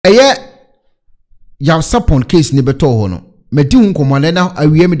Yaw Sarpong case ni beto ho no. Medi hu nkomane na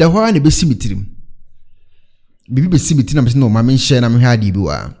awie me da ho na be simitirim. Bibi be simitirim na me no ma me nhye na me hwa ade bi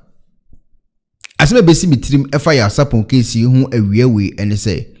wa. Aseme be simitirim efa Yaw Sarpong case hu awie we ene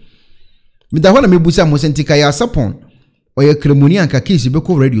say. Me da ho na me busa mo sentika Yaw Sarpong oye kremoni anka case be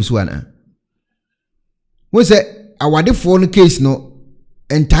ko radio so ana. Wo se awadefo no case no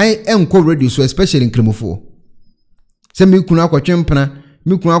entai enko radio so especially in kremofo. Se me kunu akwatwempena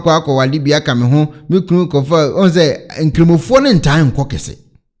me kunu akwa wade bia ka me ho me kunu kofa on say enkremofo no entai enko kese.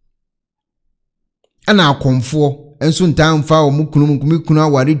 Ana akomfo enso entai mfa o me kunu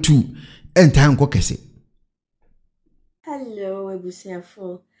aware tu entai enko kese. Hello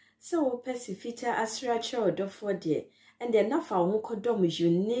ebusiafo. So pesifita asracha odofo de and then nafa ho kodom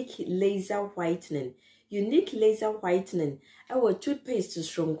unique laser whitening. Unique laser whitening. Our toothpaste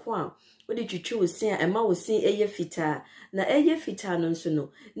strong kwa. What did you choose? Say, Emma was saying eye fita. Na eye fita non no.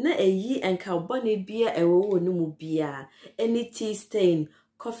 Na eyi and carbonate beer ewo no mu beer. Any tea stain,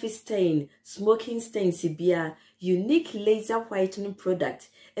 coffee stain, smoking stain si beer. Unique laser whitening product.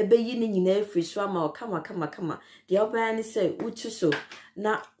 Ebe yi ni nyina free so ama kama. The obani say utu so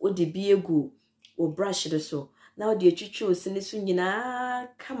na odi bi egu o brush do so. Now the chuchu sini so nyina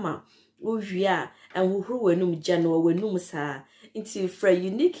kama. Uvia and who wenum jano wenum sa into for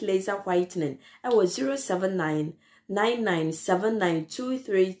unique laser whitening. I was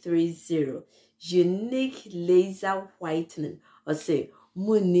 07999792330. Unique laser whitening or say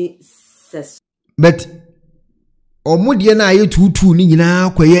money ses. But omudie na aye tutu ni nyina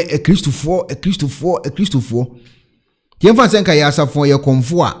kwaye a Christopher. Tiemfa senka Yaw Sarpong ye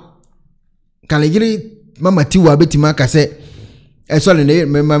konfo a kan yiri mama Tiwaa betima ka se sorry ne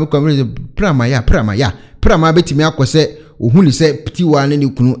mama prama betimi akose ohuni se Tiwaa ne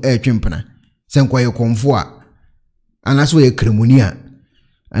kunu twempena senko ye konfo a anaso ye kremoni a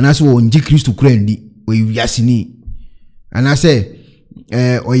anaso wo nji Kristo kura ndi wo wiasini anase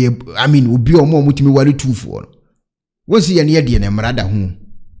oye obi omo mutimi ware tufo no wonsi ye ne de mrada hu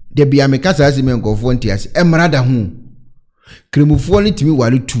de bia me kasa asime nkofo ntiase mrada hu kremufo ne timi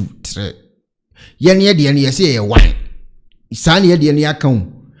ware tu tre ye ne de ne yese ye wan isane ye de ne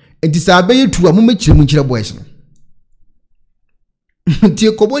akan enti sa be yetu a mumekire boys no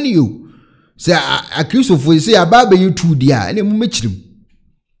tie koboni yo se a Christopher se aba be yetu dia ene mumekire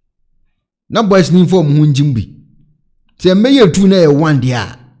na boys ni form hu njimbi se me yetu na ye wan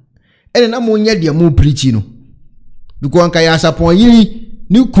dia ene na mo nya de mo preach no because anka Yaw Sarpong yiri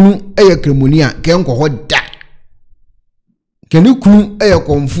ni kunu eye kremoni a ke nko ho da ke ni kunu eye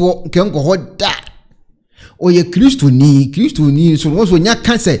konfo ke nko ho da oye Kristo ni so nya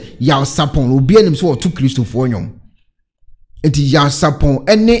kanse Yaw Sarpong obi anim so to Kristofo nyom enti Yaw Sarpong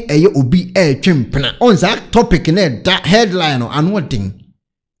ene eye obi twempena on that topic na da headline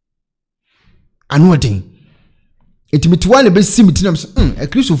anodin enti mitiwa ne be simitinam e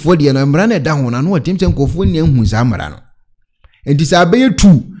Kristofo de na mra na da ho na anodin tem nkofo ne hu za mra no enti sa be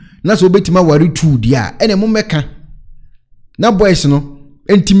yetu na so betima ware tu dia ene mo meka na boys no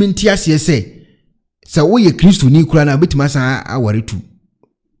enti minti ase se wo ye Kristo ni kura na betima san aware tu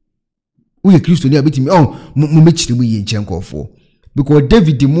wo ye Kristo ni abetimi mo mechire mu ye nchenkofo because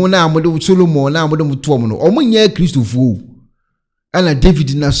David mo na amode Solomon na amode muto mo no omunya Kristofo ana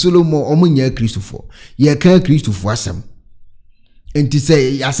David na Solomon omunya Kristofo ye kan Kristofo asem enti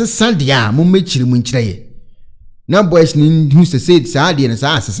se asesa dia mo mechire mu nchire ye na boys ni hu se sa de na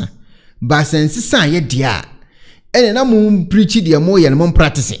sa asesa ba sense san ye dia ene na mo preach dia mo ye na mo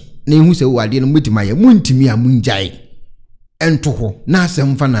practice na hu se wade no mutima ye muntimi a munjai ento ho na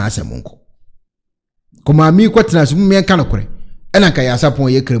asem fa na asem nko koma mi kwatena so me kan kore ena ka Yaw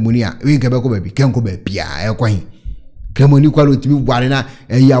Sarpong ye kremoni a wi nka be ko ba bi kenko ba bia e kwan kremoni kwalo timi bware na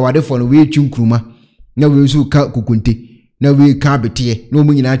ya wade fo no we twinkruma na we su ka kukunte na we ka betie no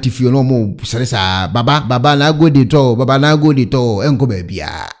mu nyina tifio no mo seresa baba na go de to enko ba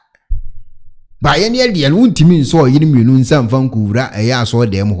bia ba ye ne de no ntimi nso yiri mienu nsa mfa nkura eya aso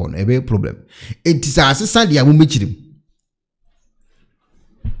dem ho no ebe problem etisa asesa de amu mechirim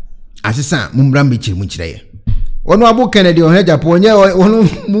asesa mumbra mechirim nchire ye ono abu Kennedy on heja po nye ono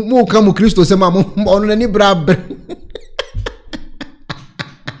mu ka mu Kristo se ma ono na ni brabre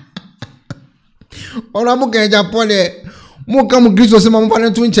ono abu Kennedy po le mu ka mu Kristo se ma mfa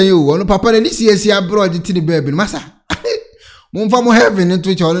ne to nchen yo ono papa ne si esi abroad ti ni baby masa mumfa mo heaven into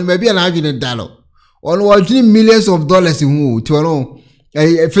each other maybe na adwene dalo ono watching millions of dollars hu to ono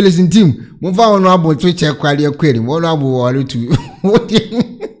Philistine team mumfa ono abo to check kwale akwere ono abo wale tu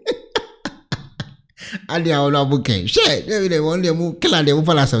ade ono abo ken she they won dem kila dem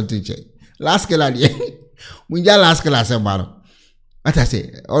fala something che last kila de munja last kila se baro What I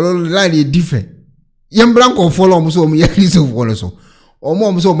say, all line different. Young Blanco follow so me Christopher so. Or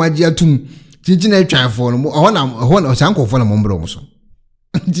mom so my dear tomb. Teaching try for one or sanko for a mombroso.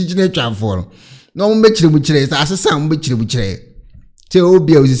 Teaching try for no match which is as a sound which Tell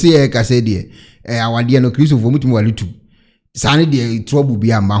Obia was say, I said, dear, our dear no Christopher Mutualitu. Sunny dear trouble be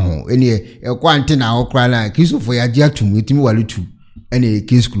a maho, any a quarantine or cry Christopher Yajatum with Mualitu, any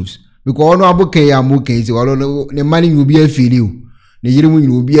case cruise. Because no bouquet are more case or the money will be a feel you. The year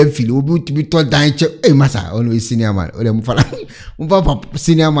will be a feel, will be taught dying. Eh, massa, always senior man, or them for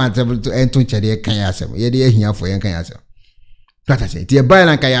senior man to enter Chadia Kayasam, yet here for young Kayasa. What I say, dear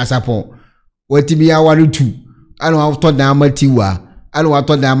Brian Kayasapon, what to be our two. I don't have taught down my Tiwaa, I don't have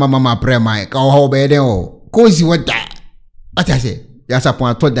taught down Mamma Prayer Mike, or how bad or cozy what that. What I say,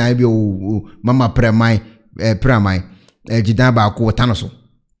 Yasapon taught down you, Mamma Prayer my prayer my Jidaba Kuatanoso.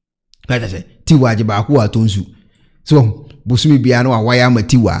 What I say, Tiwaa Jabaku Atonsu. So, Busumi Biano, a wire ma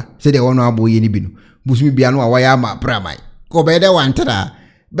Tiwaa, said the honorable Yenibino. Busumi Biano, a wire ma pramai. Go better one tada.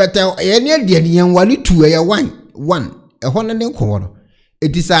 But any dear young wali two a one, a hundred and quarter.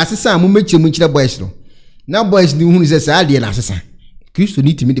 It is assassin who makes you much the boys. Now, boys knew who is a sad and assassin. Christo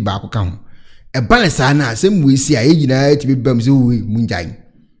need to meet the back account. A balasana, same we see a age to be bumsoo moonshine.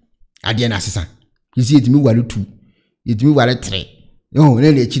 I dear assassin. You see it me wali two. It me wali three. No,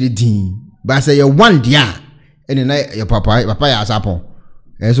 then they chili dean. But say you one dear. And night your papa Yaw Sarpong.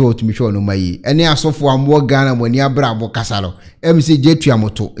 And so to me sure no my. And they are so for more Ghana when you are bravo Casalo. MC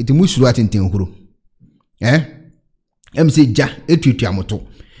Jetriamoto, it musulu at Intihuru. Eh? MC Ja, Etriamoto.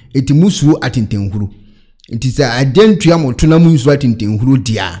 It musulu at Intihuru. It is a dentiamo to Namus right in Tinhuru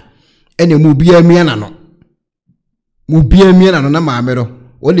dia. And a mubia mianano. Mubia mianano na mamero.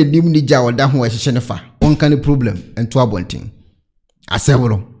 Only dimly jaw down who is shenefa. One kind of problem and trouble thing. A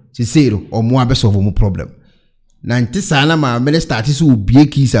several, Cicero or more best of a problem. Nanti sana ma mele start so bie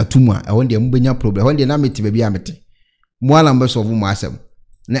kisa tuma e won de mbenya problem won de na meti baby amete mo ala mbe so mu asem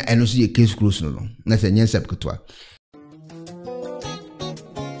na eno so ye case close no na se nyen sep ketwa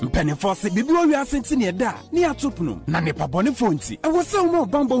Pennyfo se bibi o wi asenti ne da ne atopnum na ne pabone fonti e wo se mo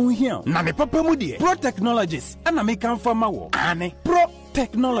bambo hu hia na ne papa mu de Pro Technologies ana me kan fama wo ane Pro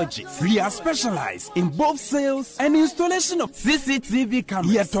Technologies. We are specialized in both sales and installation of CCTV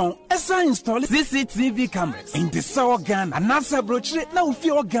cameras. Yeton, esa install CCTV cameras in the South Ghana and NASA brochure now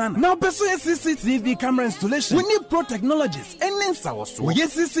fear Ghana. Now pursue CCTV camera installation. We need Pro Technologies and in South. We get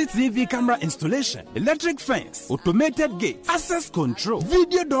CCTV camera installation, electric fence, automated gate, access control,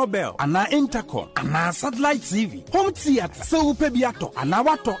 video doorbell, and our intercom, and our satellite TV, home theater, so upebiato, and our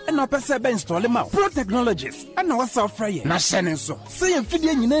water, and our person install them out. Pro Technologies and our software. Na shenenso. Say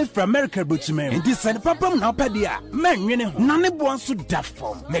Fidya nyina from America Brochimem. And this and papa na pedia. Man yene nane boanso da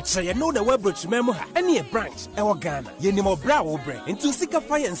form. Make sure you know the web Brochimem ha any a branch e Ghana. Ye ni mo bra wo brain. Into sika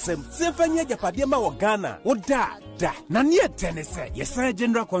fire nsem. Se fanya japade ma wo Ghana. Wo da. Na near tenese. Yes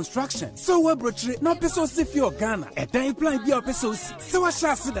general construction. So web brochire na peso si fi Ghana. E dan plan bi o peso si. Se wa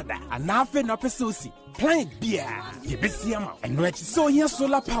sha se dada. Ana afa na peso si. Plan bia ye besi ama eno achi so here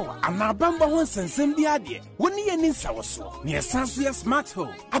solar power ana bamba ho sensem bi ade woni ye ninsa wo so ne esanso ye smart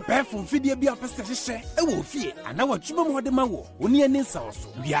home abefo fidie bi apese hye e wo fie ana watwuma mo de ma wo woni ye ninsa wo so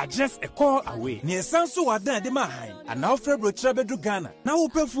we are just a call away ne esanso wadan de ma han ana ofre brochire bedu Ghana na wo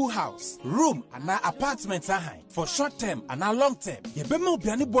pe full house room ana apartment ahan for short term and long term ye be ma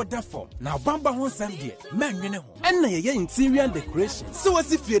obiane border form na bamba ho nsem de manwene ho enna ye interior decoration so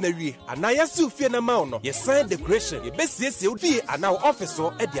wasi fie na wie ana yesu fie na ma no ye sign decoration ye besiesie odi ana office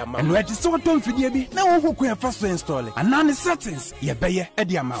o e dia ma eno edi so tom fidie bi na wo hoku e fa so install ana ne settings ye beye e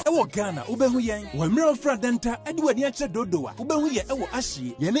dia ma e wo Ghana ubehu yen wo mre ofra denta e di wani ache dodoa ubehu ye e wo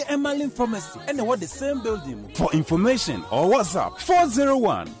ahie ye ne Emerlin pharmacy e na wo the same building. For information or WhatsApp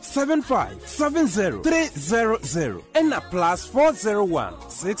 401-7570-300 and a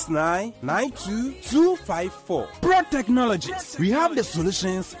 +401-6992-254. Pro Technologies. We have the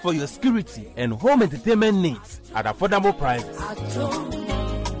solutions for your security and home entertainment needs at affordable prices.